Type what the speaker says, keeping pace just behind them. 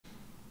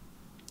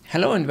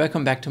Hello and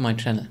welcome back to my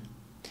channel.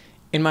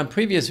 In my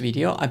previous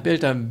video, I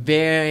built a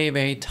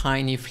very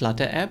tiny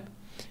Flutter app,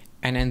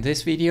 and in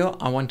this video,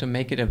 I want to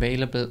make it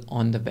available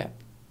on the web.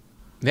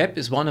 Web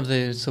is one of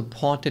the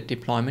supported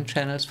deployment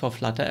channels for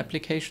Flutter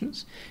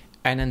applications,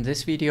 and in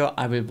this video,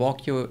 I will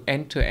walk you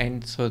end to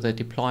end through the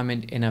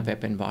deployment in a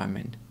web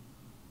environment.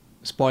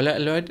 Spoiler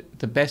alert,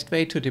 the best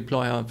way to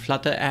deploy a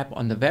Flutter app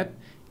on the web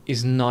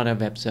is not a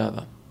web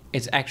server.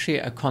 It's actually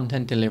a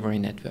content delivery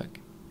network.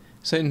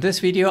 So in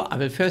this video, I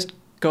will first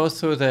go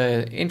through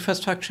the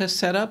infrastructure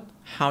setup.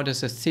 How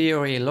does the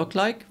theory look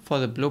like for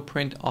the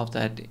blueprint of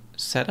that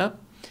setup?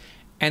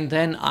 And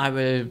then I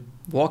will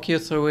walk you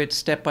through it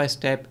step by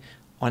step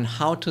on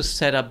how to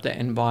set up the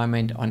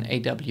environment on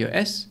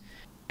AWS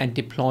and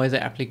deploy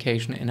the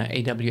application in an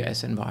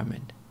AWS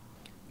environment.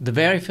 The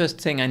very first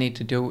thing I need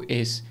to do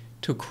is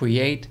to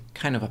create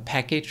kind of a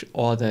package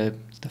or the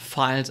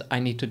files I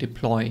need to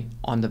deploy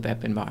on the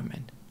web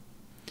environment.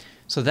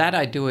 So that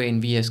I do in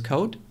VS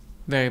Code.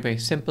 Very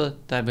simple.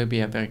 That will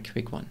be a very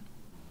quick one.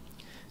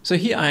 So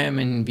here I am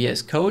in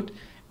VS Code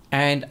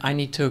and I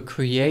need to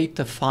create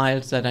the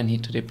files that I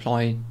need to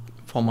deploy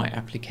for my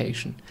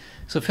application.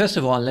 So first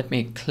of all, let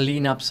me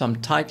clean up some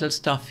title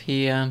stuff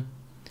here.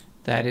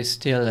 That is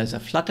still as a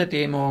Flutter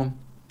demo.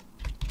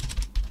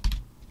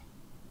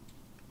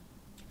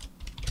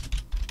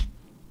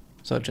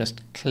 So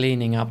just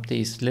cleaning up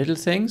these little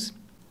things.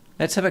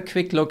 Let's have a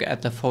quick look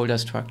at the folder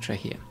structure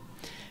here.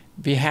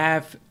 We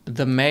have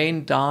the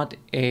main dot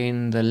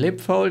in the lib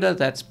folder.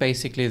 That's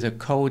basically the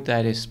code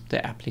that is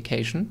the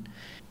application.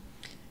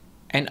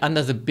 And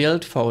under the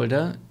build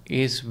folder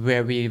is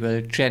where we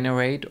will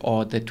generate,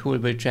 or the tool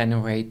will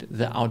generate,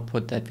 the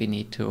output that we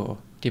need to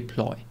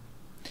deploy.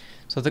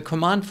 So the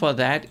command for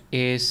that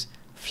is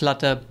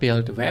flutter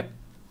build web.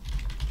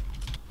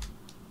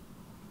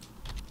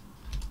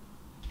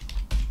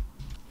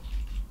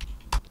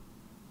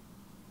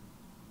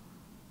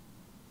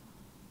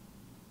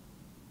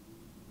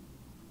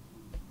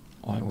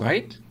 All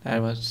right,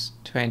 that was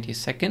 20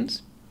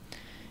 seconds.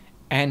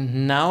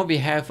 And now we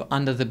have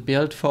under the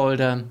build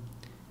folder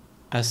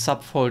a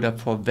subfolder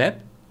for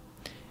web,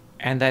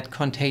 and that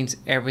contains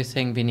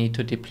everything we need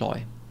to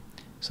deploy.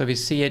 So we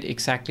see it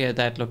exactly at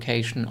that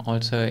location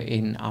also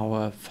in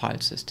our file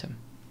system.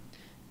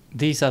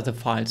 These are the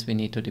files we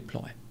need to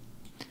deploy.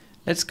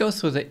 Let's go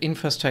through the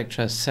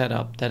infrastructure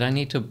setup that I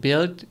need to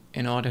build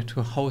in order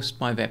to host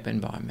my web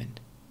environment.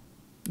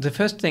 The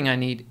first thing I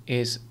need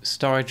is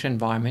storage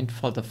environment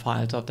for the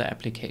files of the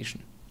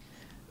application.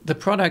 The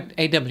product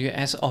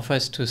AWS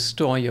offers to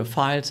store your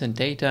files and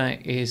data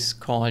is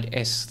called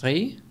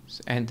S3,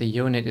 and the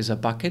unit is a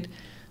bucket.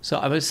 So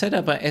I will set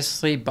up a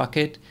S3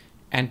 bucket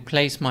and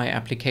place my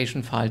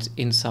application files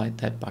inside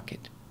that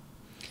bucket.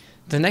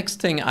 The next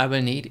thing I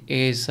will need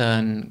is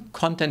a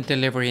content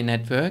delivery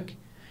network,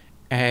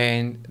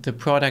 and the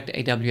product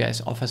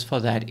AWS offers for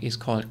that is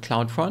called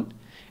Cloudfront.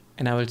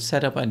 And I will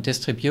set up a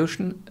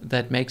distribution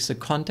that makes the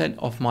content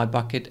of my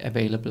bucket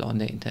available on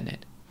the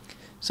internet.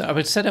 So I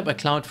will set up a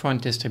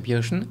Cloudfront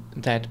distribution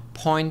that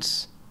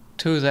points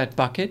to that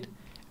bucket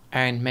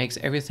and makes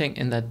everything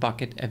in that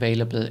bucket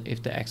available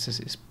if the access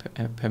is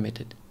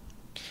permitted.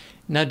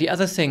 Now the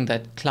other thing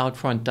that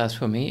Cloudfront does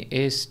for me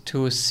is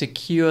to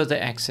secure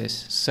the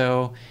access.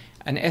 So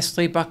an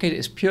S3 bucket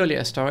is purely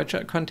a storage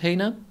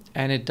container,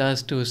 and it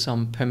does do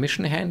some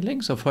permission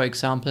handling. So for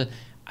example,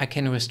 I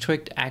can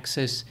restrict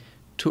access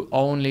to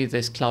only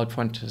this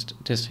Cloudfront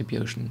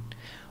distribution.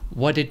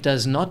 What it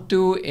does not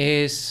do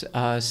is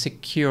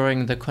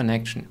securing the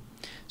connection.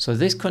 So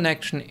this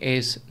connection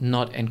is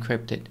not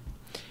encrypted.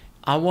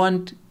 I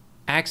want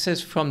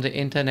access from the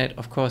internet,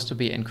 of course, to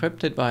be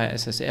encrypted via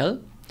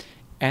SSL,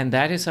 and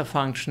that is a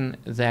function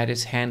that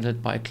is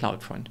handled by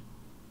Cloudfront.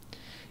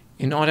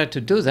 In order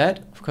to do that,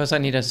 of course, I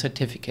need a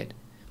certificate.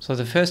 So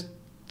the first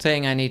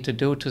thing I need to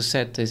do to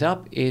set this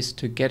up is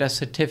to get a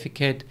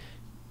certificate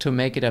to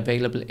make it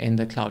available in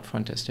the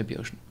Cloudfront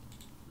distribution.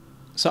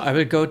 So I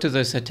will go to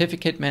the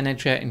certificate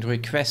manager and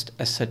request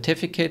a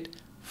certificate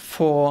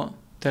for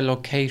the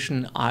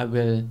location I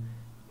will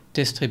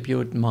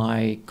distribute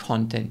my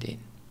content in.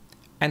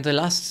 And the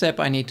last step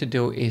I need to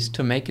do is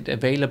to make it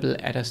available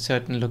at a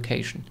certain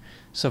location.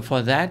 So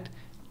for that,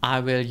 I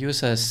will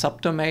use a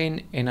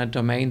subdomain in a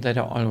domain that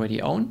I already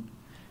own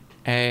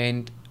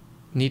and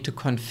need to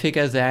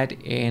configure that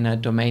in a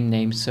domain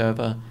name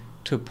server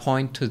to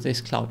point to this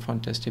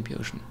Cloudfront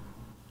distribution.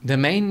 The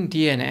main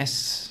DNS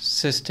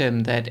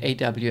system that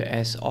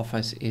AWS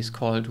offers is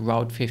called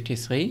Route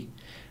 53,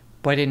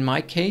 but in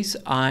my case,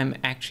 I'm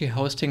actually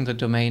hosting the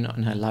domain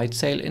on a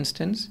Lightsail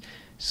instance.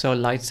 So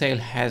Lightsail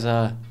has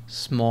a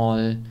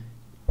small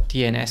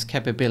DNS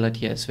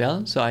capability as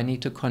well. So I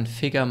need to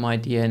configure my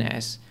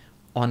DNS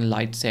on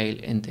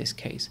Lightsail in this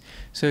case.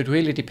 So it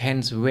really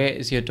depends where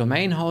is your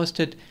domain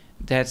hosted.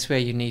 That's where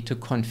you need to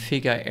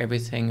configure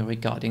everything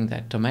regarding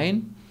that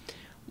domain.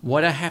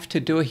 What I have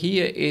to do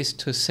here is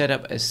to set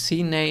up a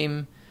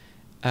CNAME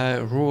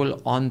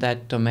rule on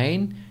that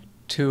domain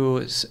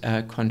to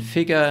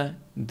configure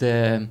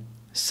the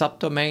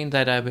subdomain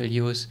that I will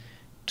use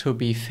to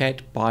be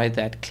fed by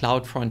that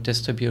Cloudfront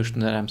distribution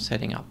that I'm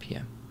setting up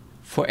here.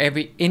 For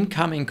every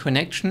incoming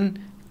connection,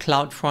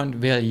 Cloudfront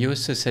will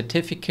use the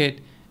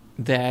certificate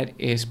that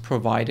is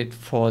provided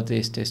for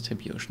this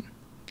distribution.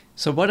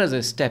 So what are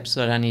the steps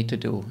that I need to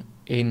do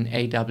in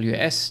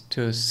AWS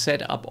to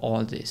set up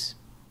all this?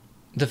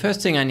 The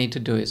first thing I need to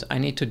do is I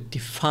need to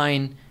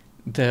define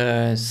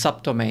the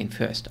subdomain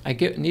first. I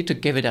need to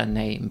give it a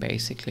name,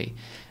 basically.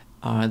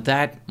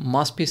 That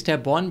must be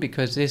step one,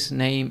 because this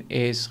name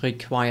is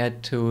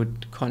required to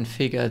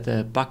configure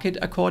the bucket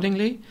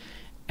accordingly,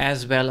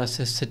 as well as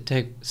a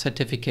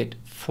certificate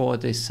for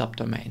this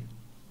subdomain.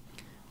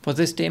 For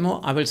this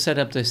demo, I will set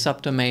up the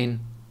subdomain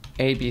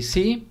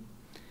ABC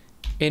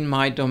in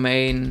my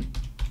domain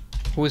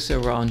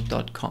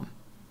whosaround.com.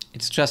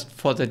 It's just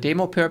for the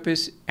demo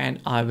purpose, and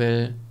I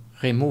will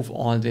remove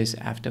all this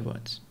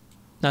afterwards.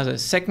 Now the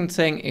second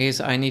thing is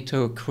I need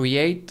to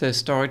create the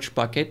storage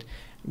bucket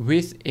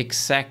with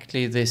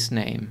exactly this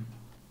name.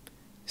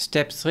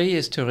 Step 3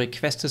 is to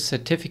request a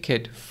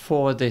certificate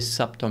for this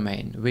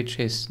subdomain, which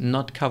is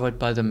not covered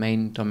by the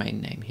main domain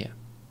name here.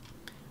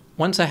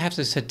 Once I have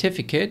the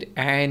certificate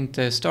and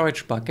the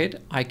storage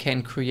bucket, I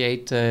can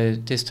create the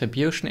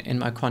distribution in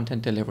my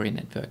content delivery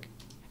network.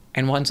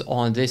 And once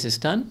all this is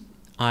done,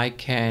 I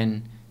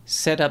can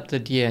set up the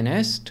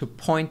DNS to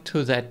point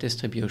to that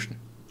distribution.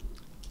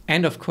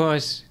 And of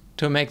course,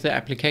 to make the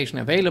application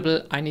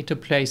available, I need to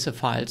place the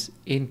files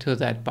into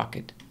that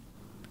bucket.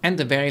 And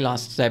the very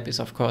last step is,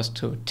 of course,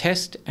 to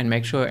test and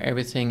make sure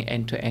everything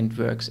end-to-end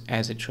works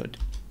as it should.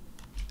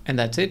 And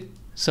that's it.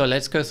 So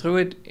let's go through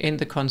it in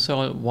the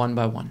console one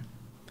by one.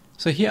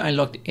 So here I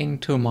logged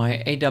into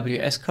my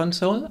AWS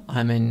console.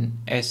 I'm in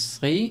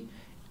S3,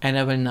 and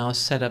I will now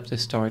set up the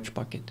storage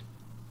bucket.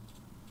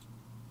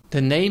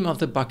 The name of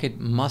the bucket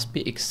must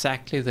be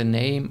exactly the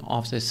name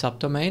of the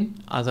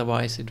subdomain,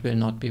 otherwise it will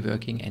not be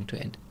working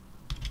end-to-end.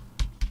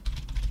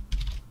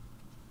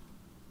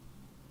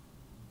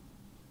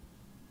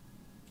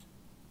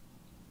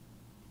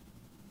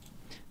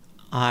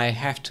 I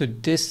have to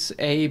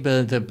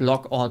disable the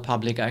block all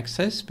public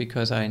access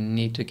because I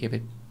need to give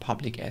it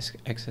public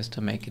access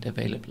to make it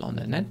available on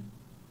the net.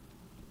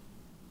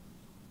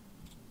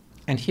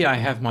 And here I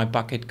have my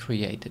bucket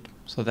created.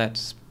 So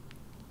that's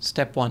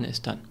step 1 is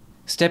done.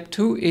 Step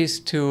 2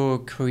 is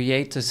to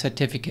create the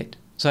certificate.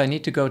 So I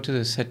need to go to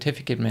the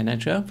certificate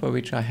manager, for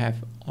which I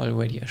have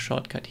already a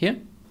shortcut here.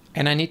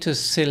 And I need to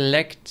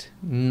select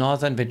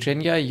Northern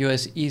Virginia,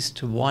 US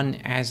East 1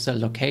 as the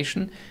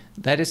location.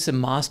 That is the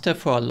master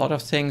for a lot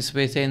of things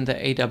within the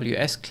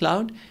AWS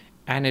cloud,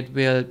 and it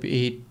will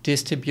be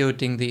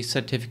distributing these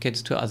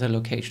certificates to other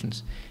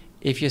locations.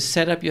 If you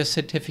set up your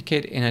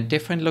certificate in a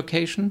different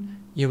location,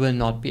 you will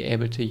not be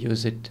able to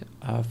use it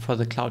for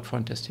the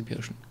Cloudfront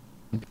distribution.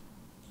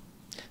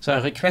 So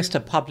I request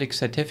a public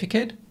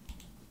certificate,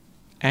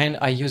 and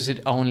I use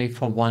it only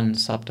for one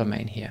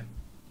subdomain here.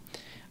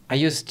 I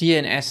use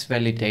DNS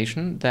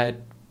validation. That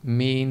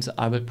means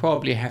I will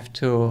probably have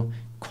to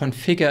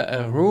configure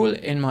a rule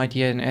in my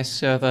DNS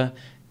server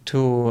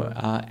to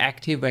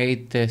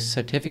activate the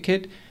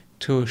certificate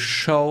to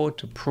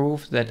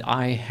prove that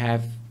I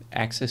have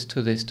access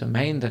to this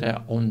domain, that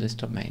I own this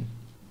domain.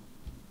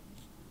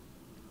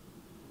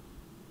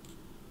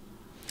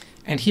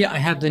 And here I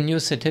have the new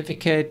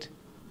certificate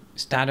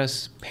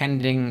status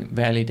pending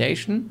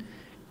validation.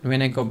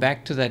 When I go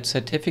back to that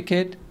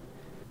certificate,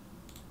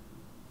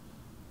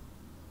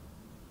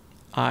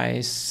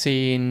 I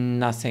see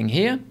nothing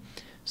here.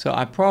 So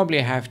I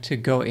probably have to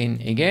go in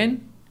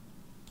again.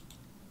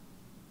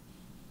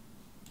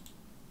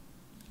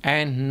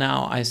 And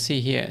now I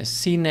see here a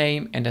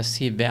CNAME and a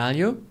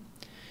CValue.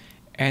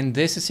 And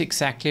this is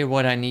exactly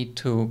what I need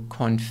to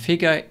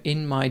configure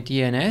in my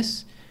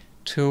DNS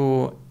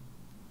to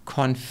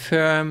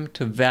confirm,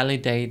 to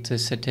validate the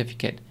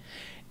certificate.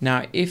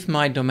 Now, if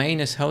my domain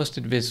is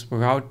hosted with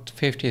Route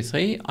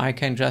 53, I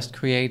can just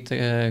create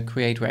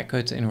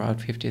records in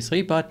Route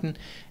 53 button,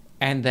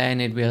 and then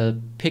it will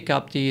pick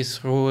up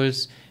these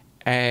rules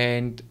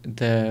and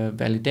the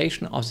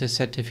validation of the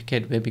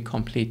certificate will be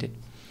completed.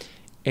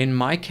 In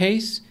my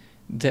case,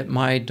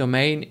 my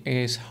domain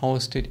is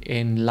hosted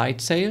in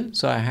Lightsail,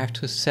 so I have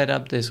to set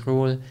up this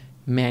rule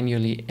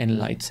manually in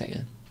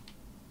Lightsail.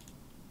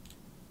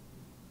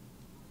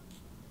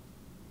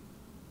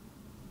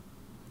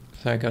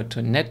 So I go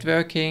to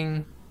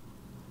networking,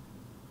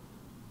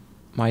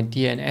 my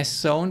DNS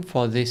zone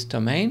for this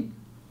domain,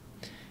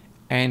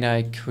 and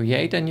I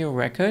create a new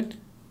record,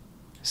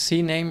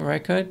 CNAME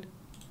record,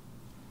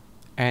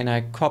 and I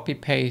copy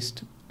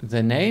paste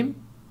the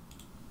name.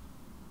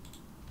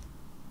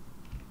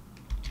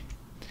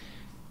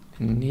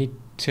 Need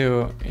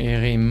to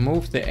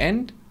remove the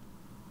end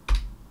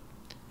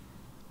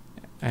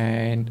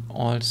and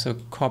also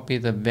copy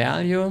the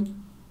value.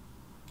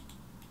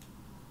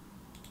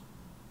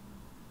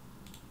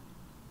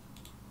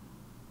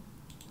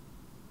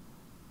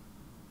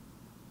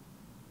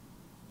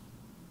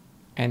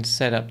 And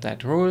set up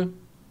that rule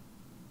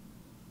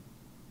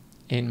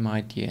in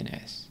my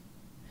DNS.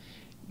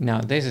 Now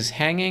this is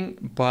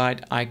hanging,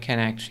 but I can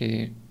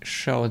actually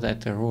show that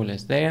the rule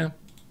is there.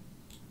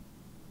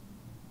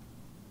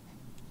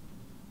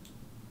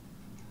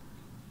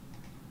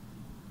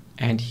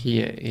 And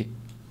here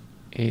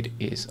it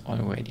is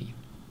already.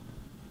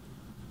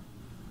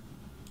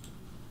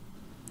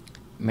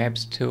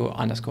 Maps to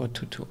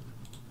 _to2.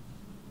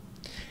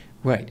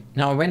 Right,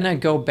 now when I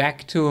go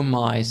back to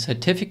my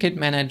certificate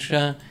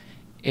manager,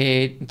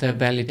 the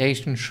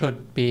validation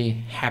should be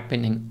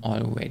happening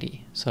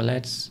already. So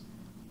let's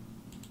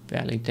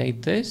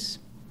validate this.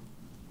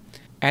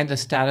 And the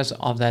status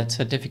of that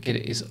certificate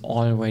is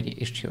already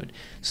issued.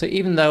 So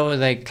even though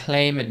they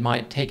claim it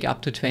might take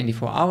up to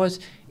 24 hours,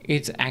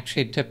 it's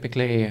actually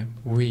typically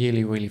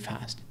really, really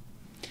fast.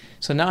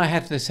 So now I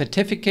have the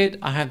certificate,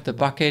 I have the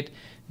bucket.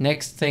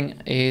 Next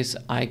thing is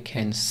I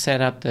can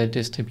set up the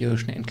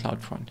distribution in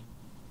Cloudfront.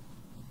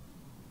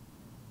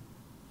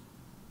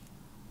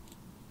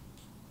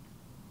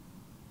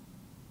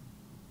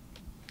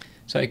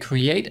 So I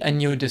create a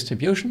new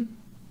distribution.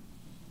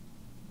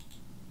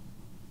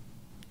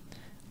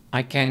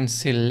 I can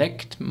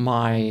select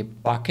my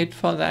bucket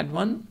for that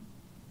one.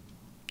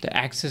 The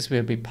access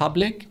will be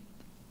public.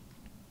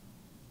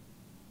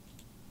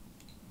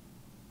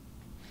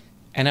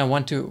 And I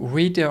want to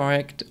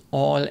redirect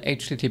all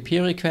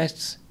HTTP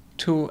requests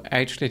to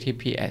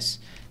HTTPS.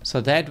 So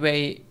that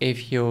way,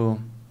 if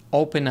you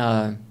open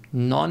a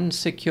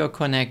non-secure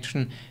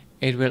connection,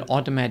 it will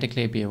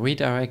automatically be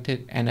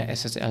redirected and a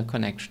SSL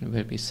connection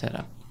will be set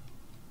up.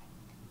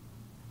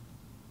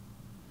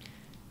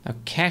 Now,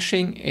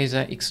 caching is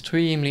an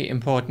extremely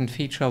important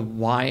feature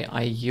why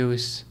I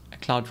use a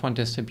Cloudfront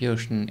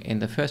distribution in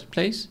the first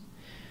place.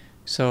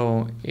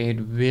 So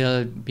it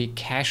will be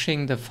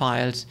caching the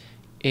files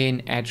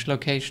in edge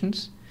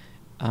locations.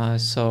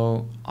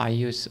 So I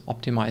use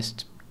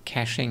optimized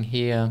caching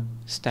here,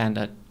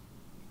 standard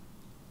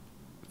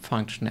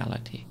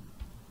functionality.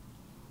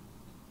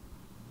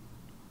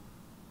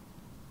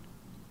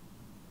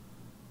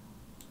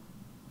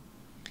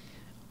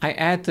 I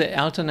add the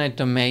alternate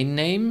domain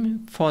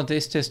name for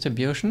this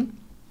distribution.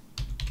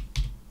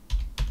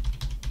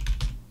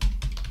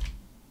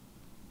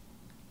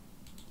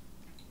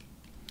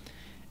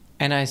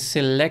 And I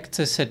select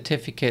the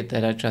certificate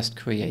that I just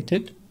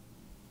created.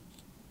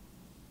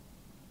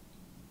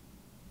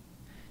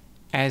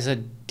 As a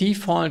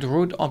default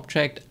root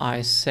object,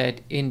 I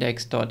set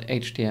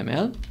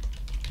index.html.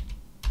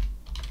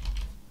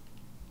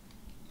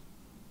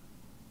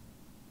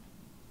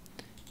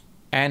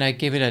 And I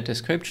give it a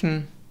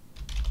description.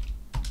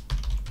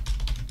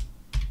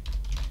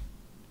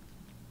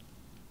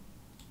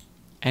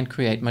 And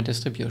create my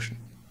distribution.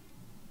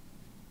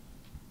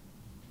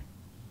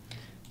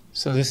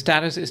 So the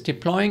status is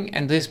deploying,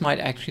 and this might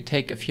actually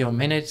take a few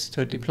minutes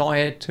to deploy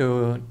it,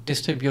 to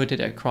distribute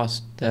it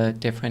across the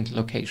different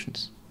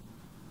locations.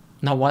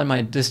 Now, while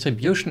my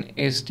distribution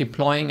is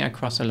deploying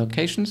across the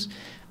locations,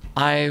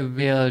 I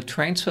will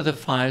transfer the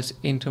files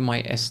into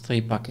my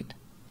S3 bucket.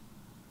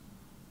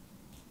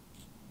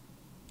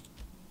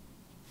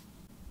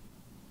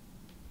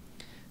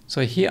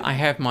 So here I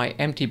have my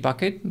empty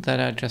bucket that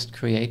I just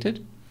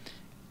created.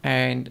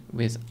 And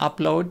with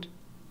upload,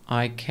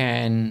 I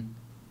can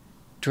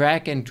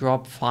drag and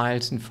drop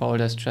files and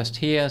folders just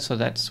here. So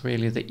that's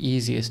really the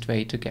easiest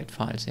way to get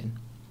files in.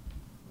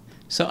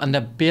 So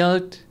under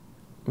build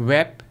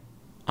web,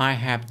 I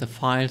have the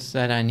files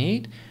that I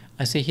need.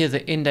 I see here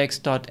the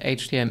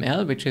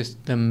index.html, which is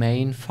the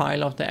main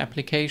file of the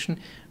application,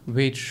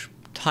 which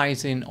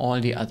ties in all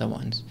the other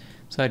ones.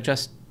 So I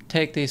just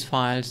take these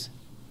files,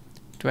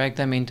 drag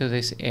them into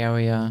this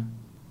area,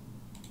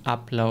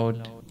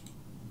 upload,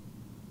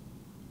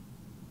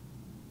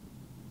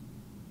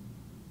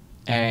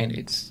 and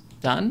it's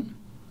done.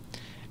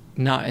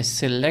 Now I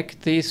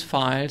select these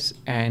files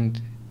and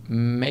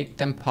make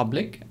them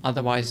public,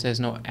 otherwise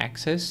there's no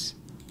access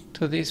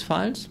to these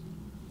files.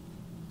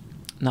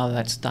 Now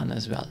that's done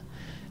as well.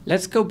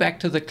 Let's go back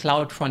to the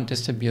Cloudfront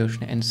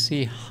distribution and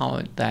see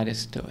how that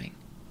is doing.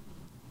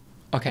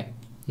 Okay,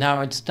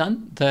 now it's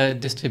done. The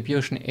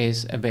distribution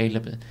is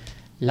available.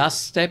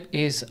 Last step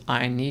is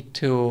I need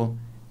to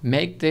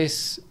make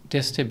this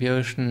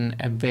distribution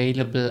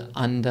available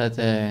under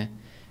the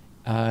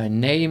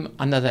name,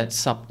 under that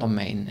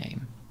subdomain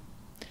name.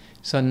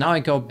 So now I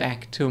go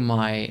back to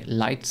my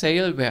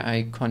Lightsail where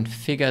I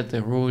configure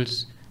the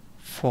rules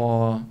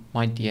for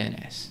my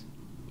DNS.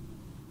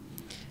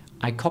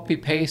 I copy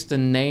paste the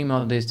name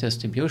of this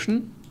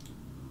distribution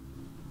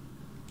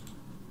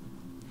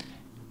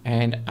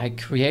and I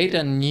create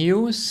a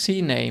new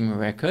CNAME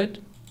record,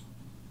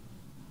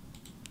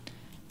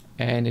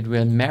 and it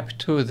will map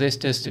to this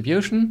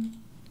distribution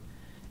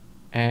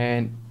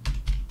and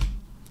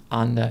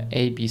under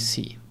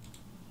ABC.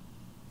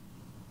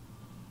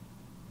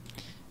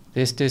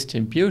 This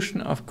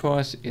distribution, of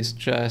course, is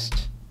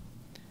just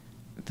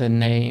the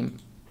name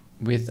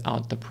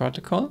without the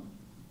protocol,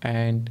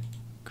 and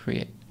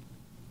create.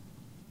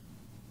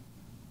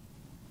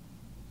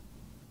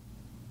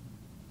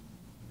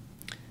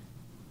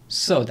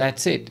 So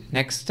that's it.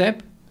 Next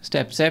step,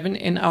 step 7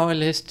 in our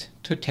list,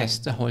 to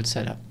test the whole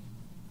setup.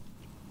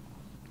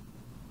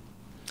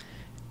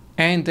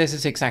 And this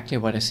is exactly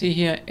what I see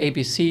here,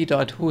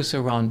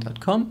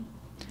 abc.whosaround.com.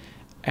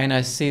 And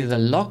I see the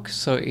log,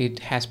 so it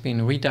has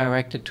been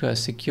redirected to a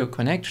secure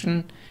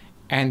connection.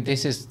 And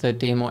this is the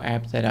demo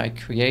app that I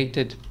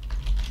created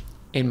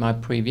in my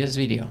previous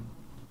video.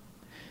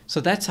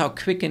 So that's how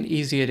quick and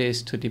easy it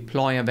is to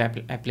deploy a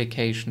web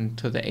application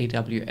to the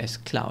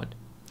AWS cloud.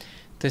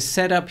 The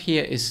setup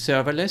here is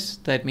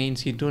serverless. That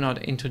means you do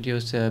not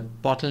introduce a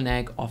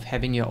bottleneck of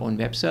having your own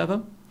web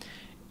server.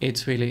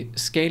 It's really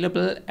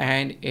scalable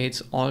and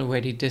it's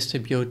already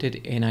distributed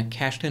in a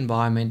cached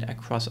environment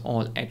across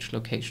all edge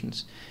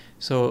locations.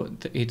 So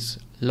it's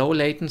low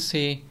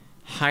latency,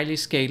 highly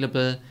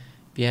scalable.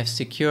 We have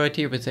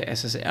security with the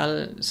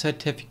SSL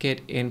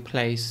certificate in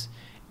place,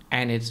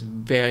 and it's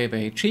very,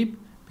 very cheap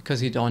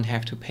because you don't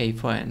have to pay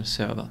for a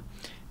server.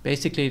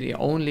 Basically, the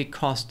only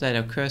cost that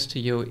occurs to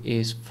you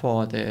is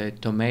for the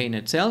domain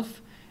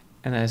itself,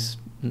 and there's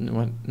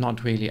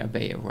not really a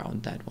way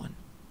around that one.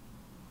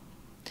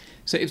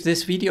 So if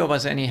this video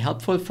was any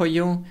helpful for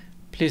you,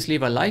 please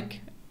leave a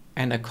like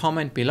and a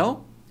comment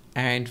below,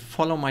 and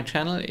follow my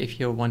channel if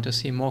you want to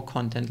see more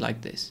content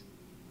like this.